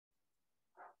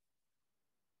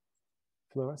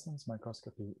Fluorescence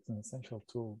microscopy is an essential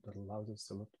tool that allows us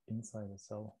to look inside a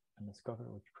cell and discover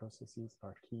which processes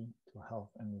are key to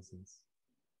health and disease.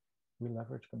 We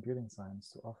leverage computing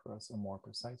science to offer us a more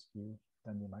precise view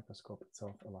than the microscope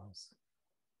itself allows.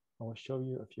 I will show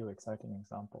you a few exciting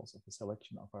examples of a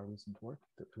selection of our recent work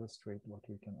to illustrate what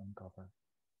we can uncover.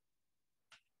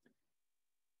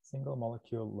 Single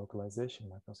molecule localization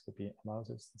microscopy allows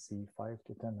us to see 5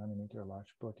 to 10 nanometer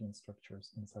large protein structures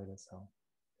inside a cell.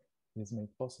 It is made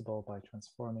possible by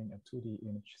transforming a 2D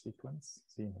image sequence,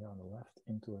 seen here on the left,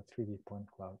 into a 3D point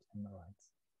cloud on the right.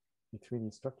 The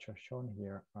 3D structures shown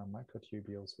here are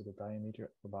microtubules with a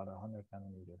diameter of about 100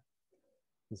 nanometer.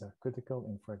 These are critical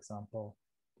in, for example,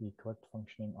 the correct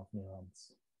functioning of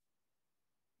neurons.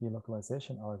 The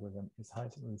localization algorithm is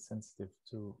highly sensitive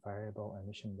to variable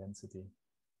emission density,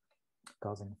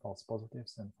 causing false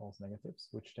positives and false negatives,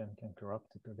 which then can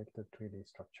corrupt the predicted 3D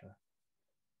structure.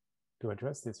 To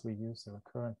address this, we use a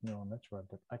recurrent neural network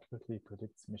that accurately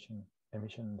predicts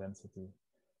emission density,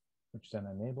 which then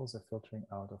enables a filtering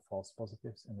out of false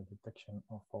positives and the detection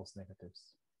of false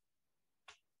negatives.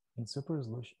 In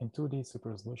 2D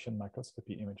super-resolution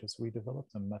microscopy images, we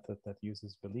developed a method that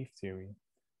uses belief theory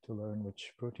to learn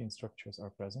which protein structures are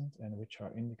present and which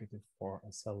are indicative for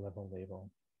a cell-level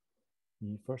label.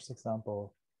 The first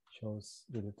example shows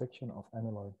the detection of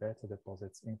amyloid beta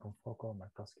deposits in confocal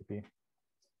microscopy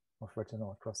of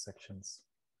retinal cross-sections.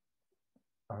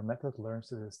 Our method learns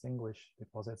to distinguish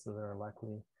deposits that are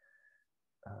likely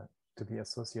to be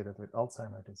associated with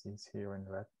Alzheimer's disease here in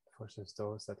red versus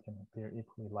those that can appear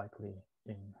equally likely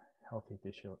in healthy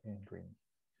tissue in green.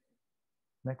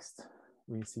 Next,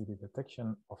 we see the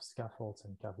detection of scaffolds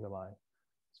and cavuli,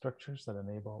 structures that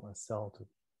enable a cell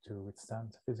to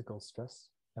withstand physical stress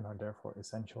and are therefore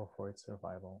essential for its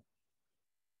survival.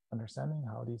 Understanding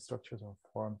how these structures are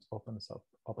formed opens up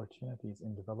opportunities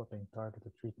in developing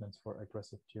targeted treatments for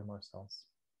aggressive tumor cells.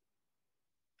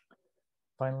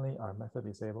 Finally, our method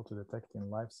is able to detect in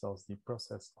live cells the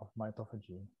process of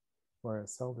mitophagy, where a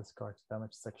cell discards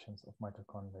damaged sections of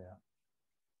mitochondria.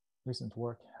 Recent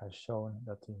work has shown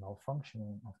that the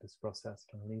malfunctioning of this process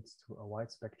can lead to a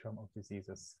wide spectrum of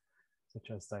diseases, such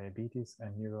as diabetes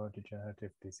and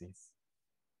neurodegenerative disease.